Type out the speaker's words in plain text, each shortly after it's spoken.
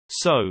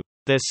So,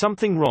 there's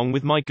something wrong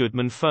with my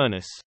Goodman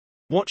furnace.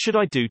 What should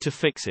I do to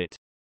fix it?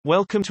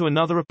 Welcome to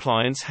another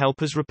Appliance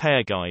Helpers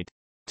Repair Guide.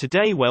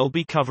 Today we'll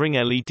be covering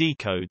LED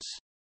codes,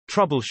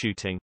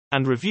 troubleshooting,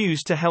 and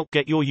reviews to help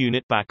get your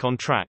unit back on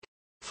track.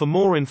 For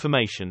more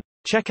information,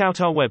 check out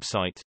our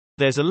website.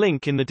 There's a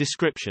link in the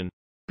description.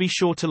 Be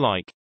sure to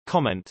like,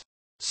 comment,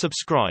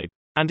 subscribe,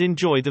 and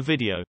enjoy the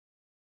video.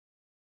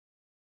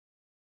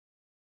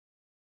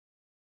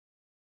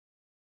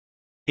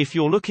 If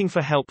you're looking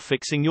for help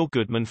fixing your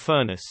Goodman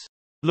furnace,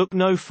 look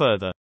no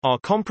further. Our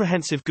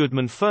comprehensive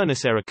Goodman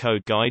furnace error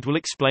code guide will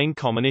explain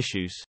common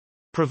issues,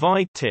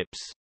 provide tips,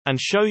 and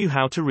show you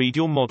how to read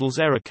your model's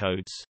error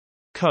codes.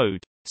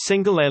 Code: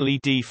 single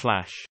LED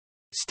flash.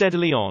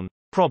 Steadily on.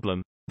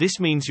 Problem: this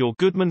means your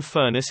Goodman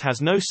furnace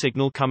has no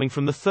signal coming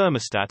from the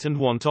thermostat and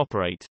won't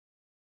operate.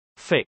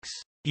 Fix: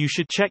 you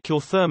should check your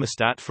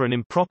thermostat for an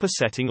improper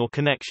setting or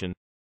connection.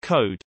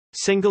 Code: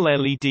 single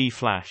LED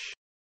flash.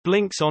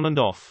 Blinks on and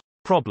off.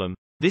 Problem: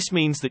 this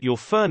means that your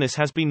furnace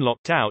has been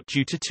locked out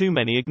due to too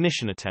many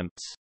ignition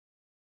attempts.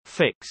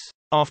 Fix: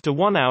 after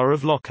 1 hour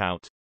of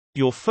lockout,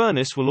 your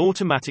furnace will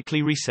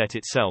automatically reset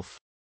itself.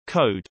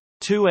 Code: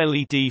 2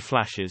 LED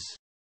flashes.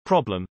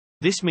 Problem: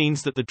 this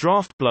means that the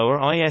draft blower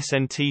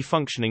isn't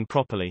functioning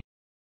properly,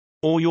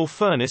 or your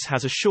furnace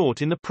has a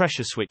short in the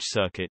pressure switch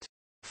circuit.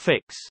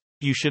 Fix: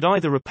 you should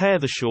either repair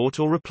the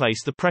short or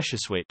replace the pressure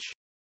switch.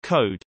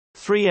 Code: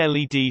 3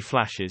 LED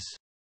flashes.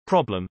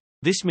 Problem: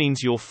 this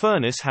means your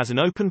furnace has an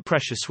open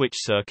pressure switch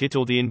circuit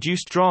or the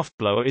induced draft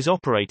blower is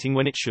operating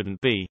when it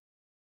shouldn't be.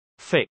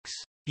 Fix: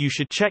 you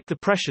should check the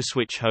pressure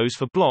switch hose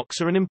for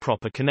blocks or an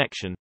improper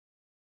connection.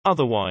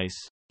 Otherwise,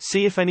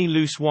 see if any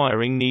loose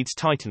wiring needs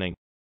tightening.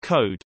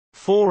 Code: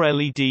 4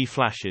 LED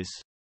flashes.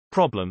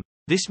 Problem: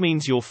 this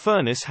means your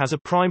furnace has a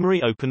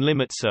primary open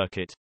limit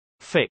circuit.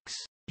 Fix: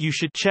 you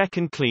should check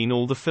and clean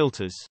all the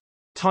filters,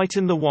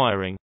 tighten the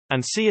wiring,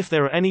 and see if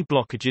there are any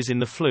blockages in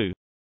the flue.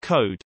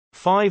 Code: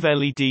 5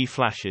 LED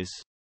flashes.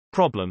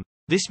 Problem: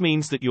 this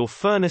means that your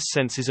furnace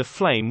senses a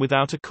flame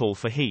without a call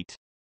for heat.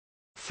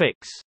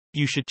 Fix: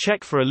 you should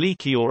check for a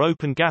leaky or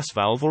open gas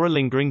valve or a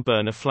lingering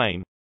burner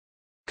flame.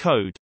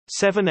 Code: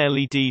 7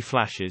 LED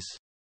flashes.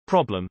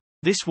 Problem: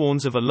 this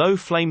warns of a low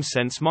flame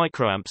sense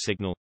microamp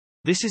signal.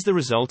 This is the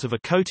result of a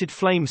coated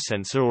flame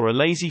sensor or a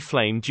lazy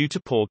flame due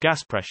to poor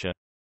gas pressure.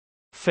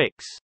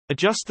 Fix: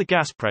 adjust the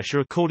gas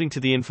pressure according to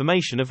the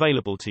information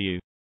available to you.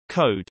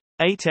 Code: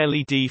 8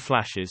 LED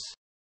flashes.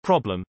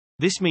 Problem: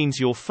 this means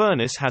your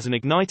furnace has an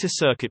igniter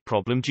circuit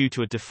problem due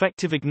to a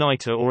defective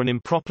igniter or an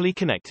improperly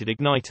connected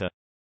igniter.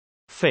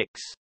 Fix: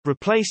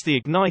 replace the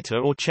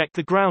igniter or check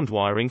the ground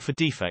wiring for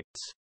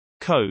defects.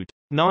 Code: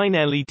 9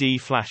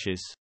 LED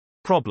flashes.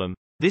 Problem: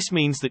 this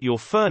means that your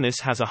furnace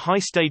has a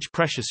high-stage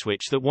pressure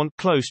switch that won't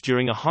close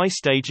during a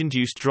high-stage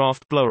induced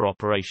draft blower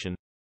operation.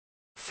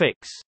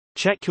 Fix: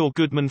 check your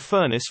Goodman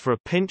furnace for a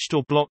pinched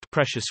or blocked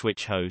pressure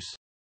switch hose.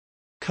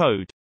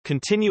 Code: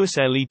 continuous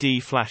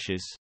LED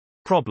flashes.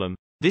 Problem: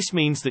 this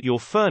means that your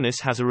furnace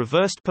has a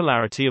reversed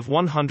polarity of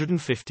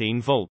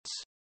 115 volts.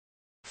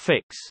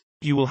 Fix: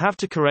 you will have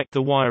to correct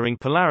the wiring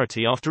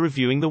polarity after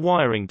reviewing the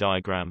wiring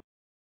diagram.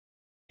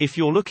 If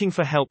you're looking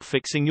for help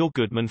fixing your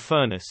Goodman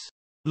furnace,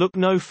 look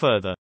no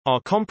further.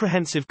 Our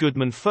comprehensive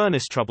Goodman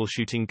furnace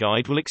troubleshooting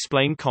guide will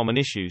explain common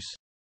issues,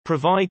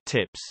 provide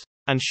tips,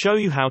 and show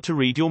you how to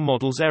read your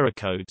model's error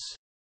codes.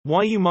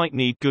 Why you might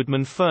need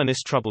Goodman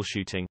furnace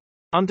troubleshooting.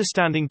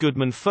 Understanding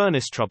Goodman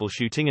furnace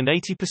troubleshooting and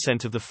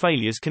 80% of the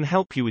failures can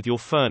help you with your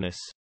furnace.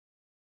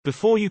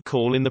 Before you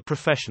call in the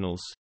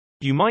professionals,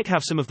 you might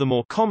have some of the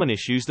more common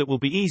issues that will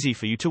be easy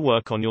for you to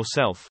work on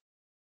yourself.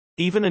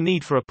 Even a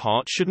need for a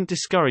part shouldn't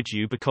discourage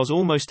you because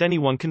almost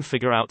anyone can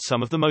figure out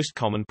some of the most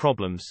common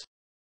problems.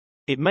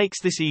 It makes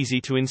this easy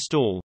to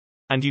install,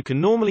 and you can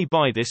normally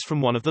buy this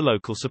from one of the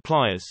local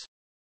suppliers.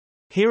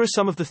 Here are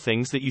some of the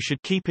things that you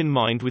should keep in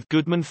mind with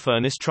Goodman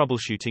furnace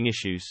troubleshooting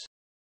issues.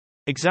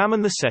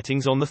 Examine the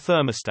settings on the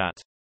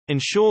thermostat.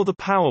 Ensure the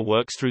power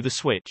works through the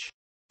switch,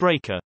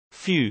 breaker,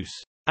 fuse,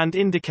 and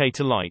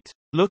indicator light.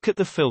 Look at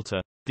the filter.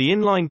 The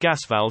inline gas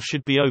valve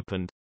should be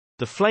opened.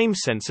 The flame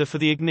sensor for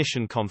the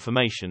ignition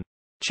confirmation.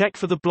 Check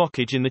for the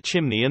blockage in the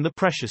chimney and the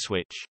pressure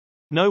switch.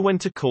 Know when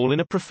to call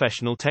in a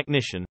professional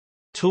technician.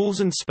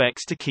 Tools and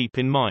specs to keep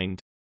in mind.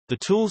 The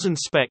tools and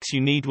specs you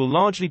need will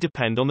largely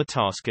depend on the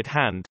task at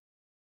hand.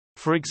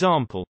 For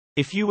example,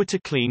 if you were to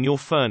clean your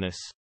furnace,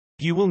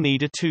 you will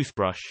need a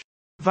toothbrush,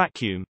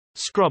 vacuum,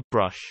 scrub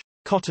brush,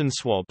 cotton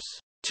swabs,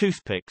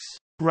 toothpicks,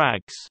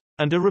 rags,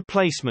 and a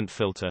replacement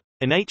filter.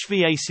 An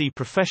HVAC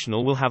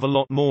professional will have a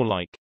lot more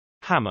like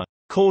hammer,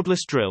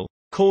 cordless drill,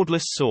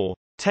 cordless saw,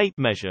 tape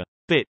measure,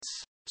 bits,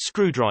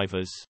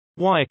 screwdrivers,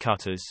 wire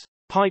cutters,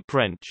 pipe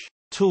wrench,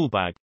 tool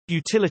bag,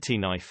 utility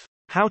knife.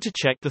 How to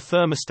check the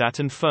thermostat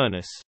and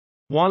furnace.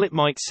 While it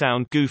might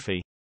sound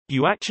goofy,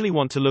 you actually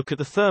want to look at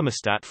the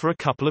thermostat for a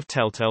couple of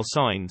telltale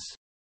signs.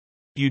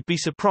 You'd be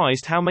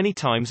surprised how many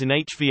times an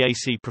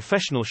HVAC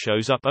professional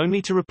shows up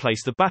only to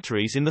replace the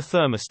batteries in the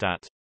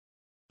thermostat.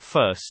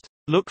 First,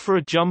 look for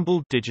a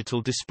jumbled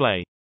digital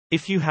display.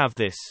 If you have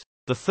this,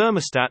 the The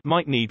thermostat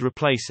might need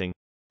replacing.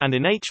 And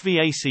an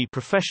HVAC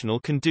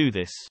professional can do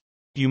this.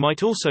 You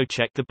might also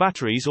check the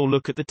batteries or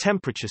look at the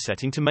temperature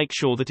setting to make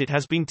sure that it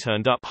has been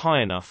turned up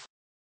high enough.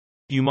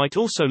 You might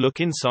also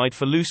look inside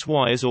for loose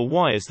wires or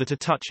wires that are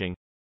touching.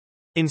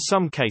 In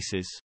some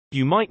cases,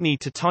 you might need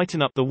to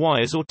tighten up the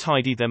wires or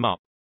tidy them up.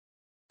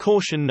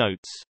 Caution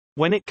notes.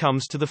 When it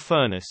comes to the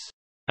furnace,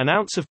 an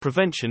ounce of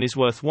prevention is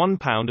worth 1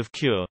 pound of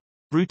cure.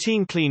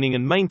 Routine cleaning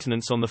and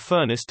maintenance on the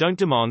furnace don't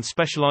demand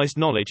specialized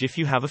knowledge if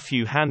you have a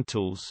few hand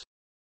tools.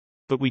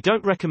 But we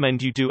don't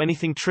recommend you do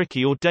anything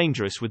tricky or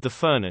dangerous with the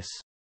furnace.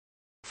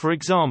 For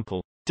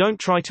example, don't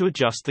try to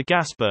adjust the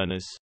gas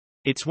burners.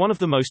 It's one of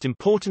the most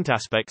important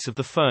aspects of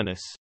the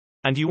furnace.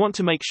 And you want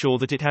to make sure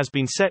that it has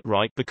been set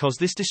right because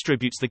this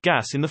distributes the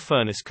gas in the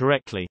furnace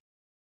correctly.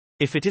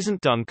 If it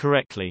isn't done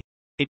correctly,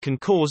 it can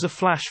cause a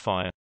flash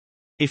fire.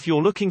 If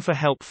you're looking for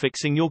help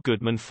fixing your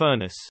Goodman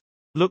furnace,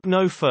 look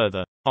no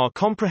further. Our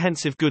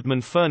comprehensive Goodman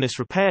furnace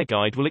repair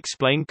guide will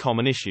explain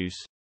common issues,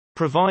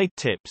 provide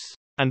tips,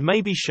 and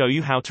maybe show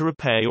you how to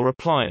repair your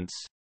appliance.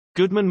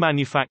 Goodman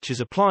manufactures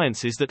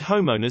appliances that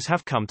homeowners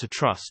have come to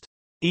trust.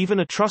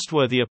 Even a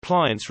trustworthy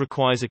appliance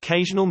requires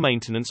occasional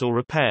maintenance or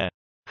repair.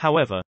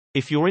 However,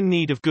 if you're in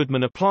need of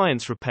Goodman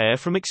appliance repair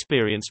from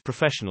experienced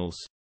professionals,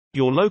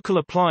 your local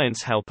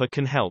appliance helper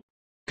can help.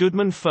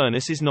 Goodman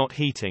furnace is not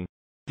heating.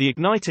 The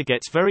igniter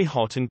gets very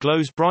hot and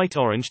glows bright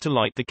orange to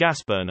light the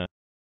gas burner.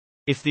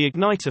 If the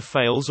igniter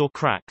fails or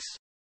cracks,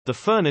 the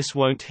furnace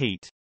won't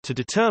heat. To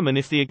determine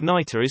if the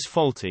igniter is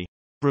faulty,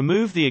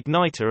 remove the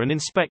igniter and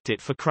inspect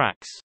it for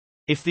cracks.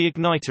 If the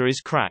igniter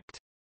is cracked,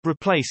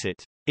 replace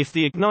it. If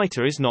the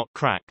igniter is not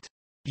cracked,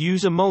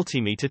 use a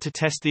multimeter to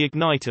test the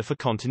igniter for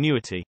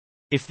continuity.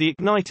 If the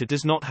igniter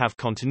does not have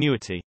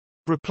continuity,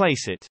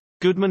 replace it.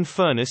 Goodman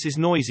furnace is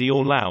noisy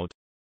or loud.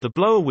 The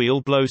blower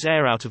wheel blows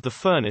air out of the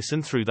furnace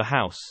and through the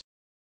house.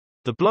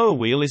 The blower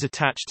wheel is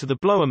attached to the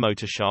blower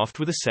motor shaft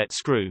with a set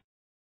screw.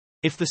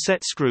 If the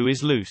set screw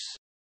is loose,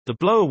 the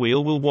blower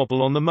wheel will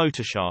wobble on the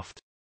motor shaft,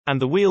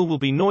 and the wheel will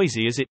be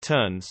noisy as it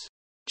turns.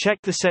 Check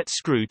the set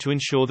screw to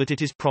ensure that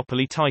it is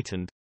properly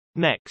tightened.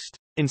 Next,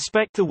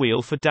 inspect the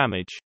wheel for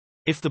damage.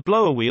 If the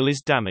blower wheel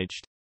is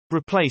damaged,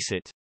 replace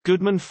it.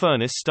 Goodman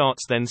furnace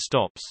starts then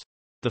stops.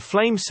 The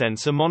flame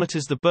sensor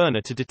monitors the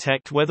burner to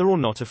detect whether or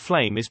not a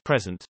flame is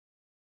present.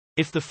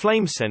 If the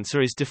flame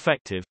sensor is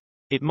defective,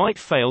 it might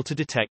fail to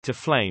detect a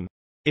flame.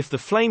 If the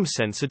flame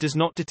sensor does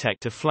not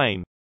detect a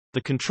flame,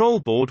 the control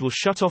board will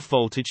shut off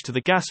voltage to the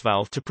gas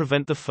valve to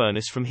prevent the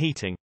furnace from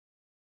heating.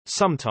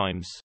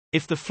 Sometimes,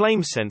 if the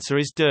flame sensor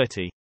is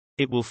dirty,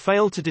 it will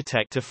fail to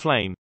detect a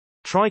flame.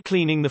 Try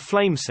cleaning the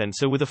flame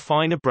sensor with a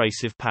fine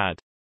abrasive pad.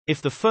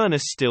 If the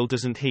furnace still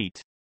doesn't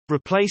heat,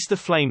 replace the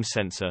flame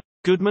sensor.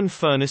 Goodman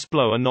furnace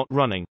blower not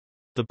running.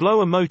 The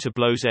blower motor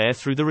blows air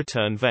through the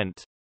return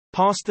vent,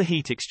 past the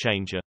heat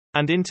exchanger,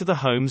 and into the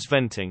home's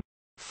venting.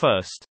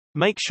 First,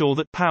 make sure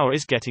that power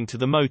is getting to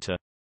the motor.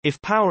 If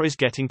power is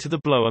getting to the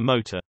blower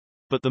motor,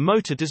 but the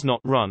motor does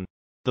not run,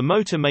 the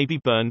motor may be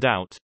burned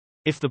out.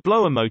 If the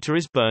blower motor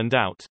is burned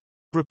out,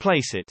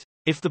 replace it.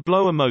 If the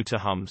blower motor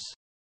hums,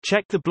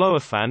 check the blower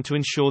fan to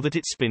ensure that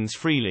it spins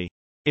freely.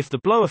 If the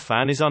blower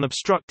fan is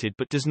unobstructed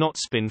but does not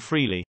spin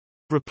freely,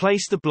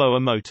 replace the blower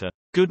motor.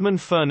 Goodman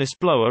furnace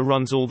blower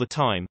runs all the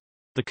time.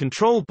 The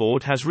control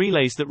board has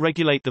relays that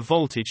regulate the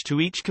voltage to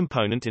each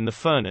component in the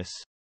furnace.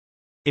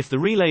 If the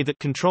relay that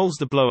controls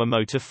the blower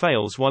motor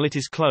fails while it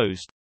is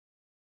closed,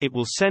 it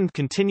will send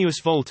continuous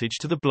voltage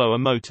to the blower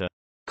motor,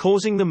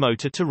 causing the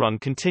motor to run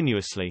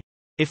continuously.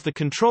 If the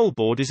control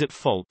board is at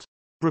fault,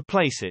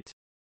 replace it.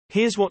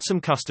 Here's what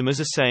some customers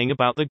are saying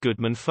about the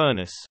Goodman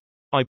furnace.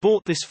 I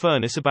bought this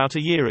furnace about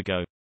a year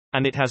ago,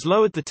 and it has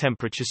lowered the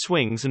temperature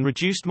swings and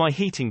reduced my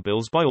heating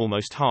bills by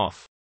almost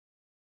half.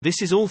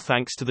 This is all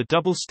thanks to the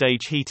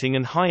double-stage heating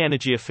and high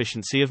energy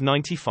efficiency of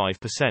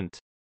 95%.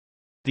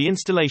 The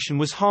installation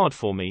was hard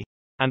for me,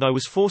 and I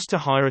was forced to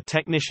hire a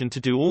technician to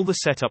do all the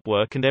setup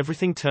work, and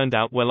everything turned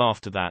out well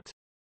after that.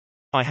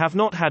 I have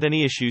not had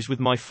any issues with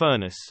my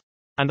furnace,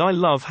 and I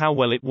love how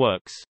well it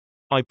works.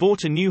 I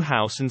bought a new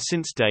house, and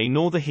since day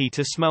nor the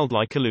heater smelled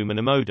like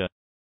aluminum odor,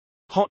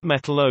 hot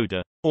metal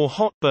odor, or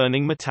hot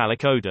burning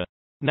metallic odor.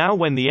 Now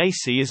when the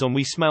AC is on,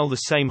 we smell the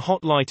same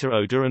hot lighter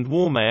odor and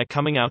warm air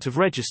coming out of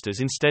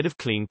registers instead of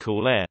clean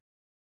cool air.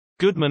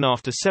 Goodman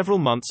after several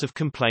months of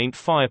complaint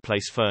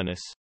fireplace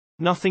furnace.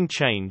 Nothing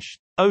changed.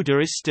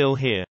 Odor is still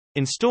here.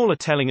 Installer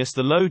telling us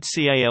the load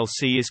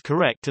CALC is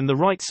correct and the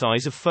right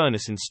size of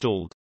furnace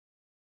installed.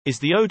 Is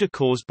the odor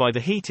caused by the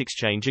heat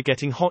exchanger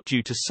getting hot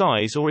due to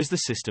size, or is the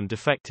system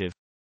defective?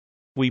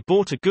 We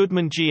bought a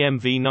Goodman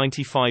GMV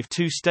 95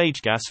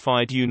 two-stage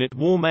gas-fired unit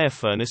warm air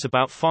furnace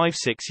about 5-6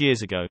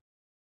 years ago.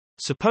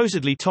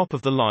 Supposedly top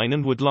of the line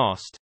and would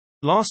last.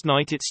 Last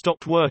night it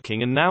stopped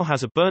working and now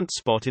has a burnt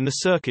spot in the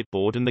circuit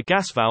board and the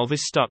gas valve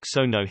is stuck,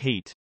 so no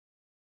heat.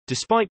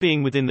 Despite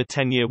being within the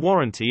 10-year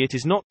warranty, it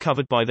is not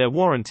covered by their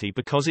warranty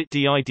because it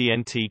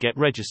didn't get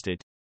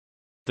registered.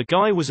 The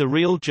guy was a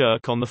real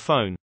jerk on the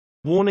phone,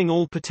 warning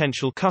all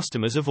potential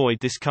customers avoid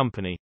this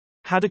company.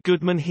 Had a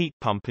Goodman heat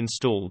pump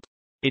installed.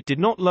 It did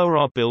not lower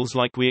our bills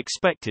like we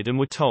expected and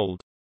were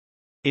told.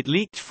 It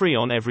leaked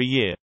Freon every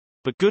year.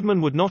 But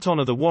Goodman would not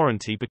honor the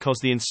warranty because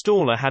the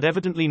installer had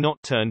evidently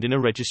not turned in a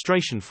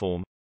registration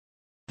form.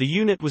 The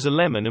unit was a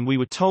lemon and we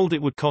were told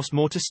it would cost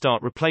more to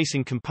start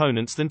replacing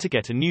components than to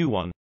get a new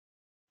one.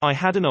 I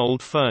had an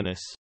old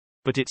furnace.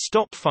 But it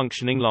stopped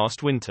functioning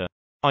last winter.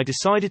 I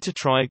decided to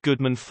try a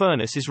Goodman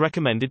furnace as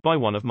recommended by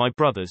one of my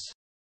brothers.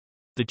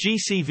 The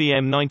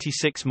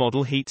GCVM96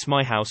 model heats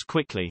my house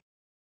quickly.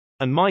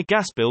 And my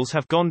gas bills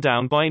have gone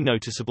down by a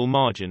noticeable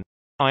margin.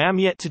 I am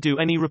yet to do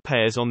any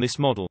repairs on this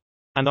model.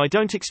 And I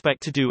don't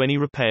expect to do any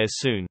repairs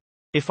soon.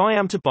 If I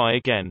am to buy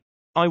again,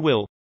 I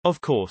will, of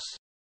course,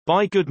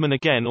 buy Goodman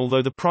again,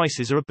 although the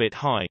prices are a bit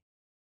high.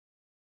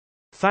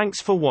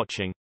 Thanks for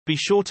watching. Be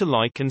sure to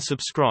like and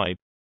subscribe.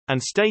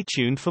 And stay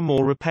tuned for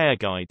more repair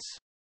guides.